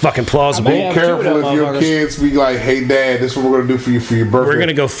 Absolutely, it's fucking plausible. I Be have two of careful them if your motherfuckers. kids be like, hey, Dad, this is what we're going to do for you for your birthday. We're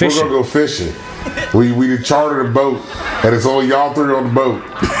gonna go fishing. We're going to go fishing. We did charter a boat, and it's only y'all three on the boat.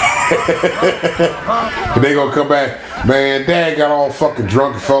 And they going to come back. Man, Dad got all fucking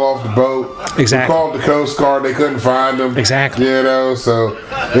drunk and fell off the boat. Exactly. We called the Coast Guard. They couldn't find him. Exactly. So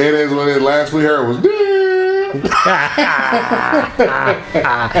it is what it is. Last we heard was,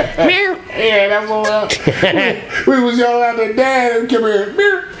 yeah, that's what we was yelling out there, Dad, come here.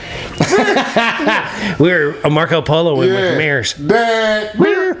 We're a Marco Polo with mirrors. Dad,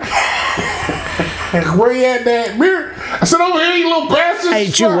 where you at, Dad? Mirror. I said, over here, you little bastard. Hey,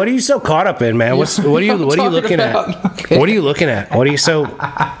 Jew, what are you so caught up in, man? What are you looking at? What are you looking at? What are you so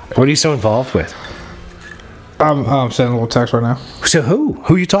involved with? I'm sending a little text right now. So who?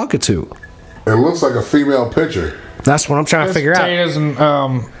 Who you talking to? It looks like a female picture. That's what I'm trying to figure out. Potatoes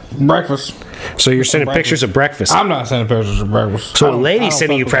and breakfast. So you're sending pictures of breakfast. I'm not sending pictures of breakfast. So a lady's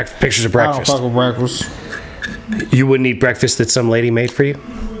sending you pictures of breakfast. I don't fuck with breakfast. You wouldn't eat breakfast that some lady made for you?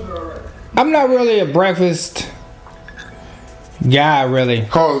 I'm not really a breakfast guy, really.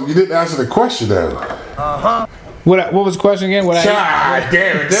 Oh, you didn't answer the question, though. What was the question again? God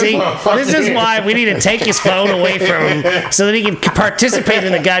damn it. See, this is why we need to take his phone away from him so that he can participate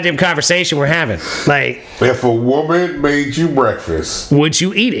in the goddamn conversation we're having. Like, if a woman made you breakfast, would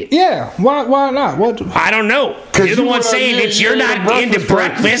you eat it? Yeah, why not? What? I don't know. You're the one saying that you're not into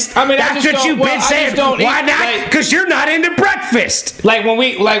breakfast. I mean, I that's just what don't- you've well, been I just saying. don't eat, Why not? like- Because you're not into breakfast. Like when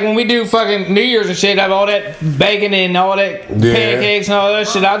we do fucking New Year's and shit, have all that bacon and all that pancakes and all that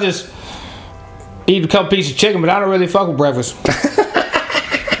shit. I just eat a couple pieces of chicken, but I don't really fuck with breakfast.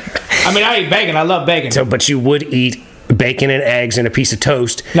 I mean, I eat bacon. I love bacon. So, but you would eat bacon and eggs and a piece of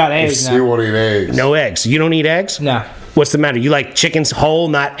toast. Not eggs. you No. won't eat eggs. No eggs. You don't eat eggs? Nah. What's the matter? You like chickens whole,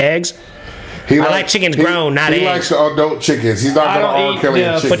 not eggs? I like chickens grown, not he eggs. likes the adult chickens. He's not I going to don't R. eat Kelly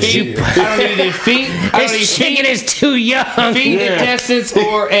the and chicken. feet. I don't eat the feet. I don't eat This chicken is too young. feet, intestines,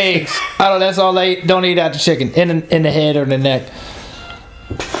 or eggs. I don't. That's all they don't eat out the chicken in the head or the neck.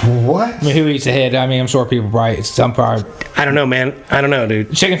 What? I mean, who eats a head? I mean, I'm sure people probably. Some probably. I don't know, man. I don't know,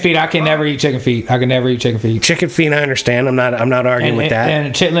 dude. Chicken feet. I can never eat chicken feet. I can never eat chicken feet. Chicken feet, I understand. I'm not arguing with that.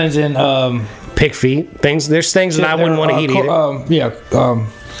 And chitlins and pig feet. There's things that I wouldn't want to eat either.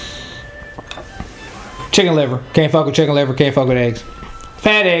 Chicken liver. Can't fuck with chicken liver. Can't fuck with eggs.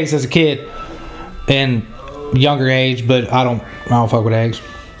 Fat eggs as a kid, and younger age, but I don't fuck with eggs.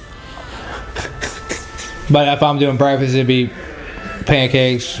 But if I'm doing breakfast, it'd be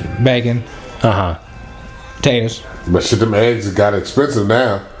pancakes, bacon, potatoes. But shit, them eggs got expensive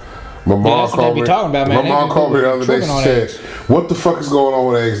now. My mom that's what called they me. be talking about, man. My mom called me the other day. Tripping She on said, eggs. "What the fuck is going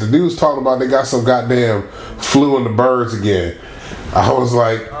on with eggs?" The dude was talking about they got some goddamn flu in the birds again. I was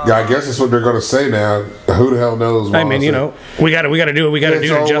like, I guess that's what they're gonna say now. Who the hell knows? I mean, you know, we got to do what we got to do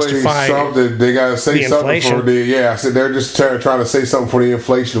to justify something. They gotta say the something inflation. for the I said they're just trying to say something for the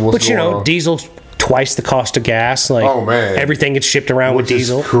inflation. What's But you going know, on. diesel's twice the cost of gas. Like, Oh, man. everything gets shipped around with Which is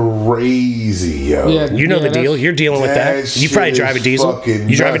diesel. crazy, yo. Yeah. You know the deal. You're dealing with that. You probably shit drive a is diesel. fucking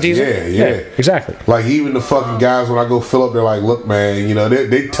You drive a nuts. diesel? Yeah. exactly. Like even the fucking guys when I go fill up, they're like, "Look, man, you know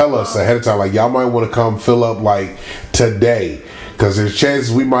they tell us ahead of time like y'all might want to come fill up like today." Because there's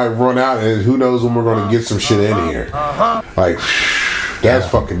chances we might run out, and who knows when we're going to get some shit in here. Like, that's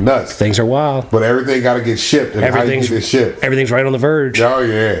fucking nuts. Things are wild. But everything got to get shipped, and how you get it shipped? Everything's right on the verge. Oh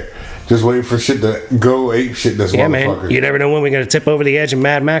yeah, just waiting for shit to go ape shit. This Yeah, motherfucker. man. You never know when we're going to tip over the edge and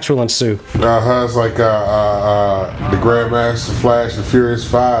Mad Max will ensue. It's like the Grandmaster Flash and Furious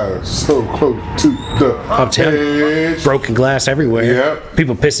 5, so close to the I'm telling you. edge. Broken glass everywhere. Yep.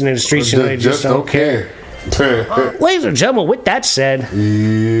 People pissing in the streets and they just don't care. Ladies and gentlemen, with that said,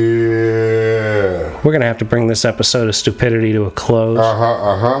 Yeah. we're going to have to bring this episode of Stupidity to a close.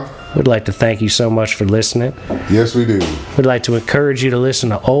 We'd like to thank you so much for listening. Yes, we do. We'd like to encourage you to listen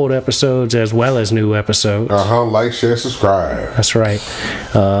to old episodes as well as new episodes. Like, share, subscribe. That's right.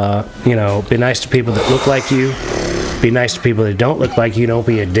 You know, be nice to people that look like you. Be nice to people that don't look like you. Don't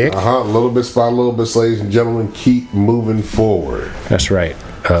be a dick. A little bit spot, a little bit, ladies and gentlemen. Keep moving forward. That's right.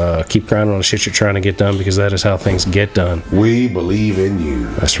 Keep grinding on the shit you're trying to get done because that is how things get done. We believe in you.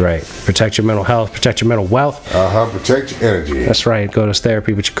 That's right. Protect your mental health. Protect your mental wealth. Protect your energy. That's right. Go to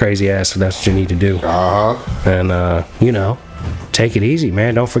therapy with your crazy ass if that's what you need to do. And, you know, take it easy,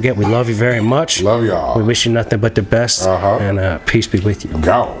 man. Don't forget, we love you very much. Love y'all. We wish you nothing but the best. And peace be with you.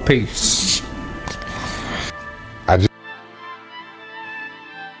 Go. Peace.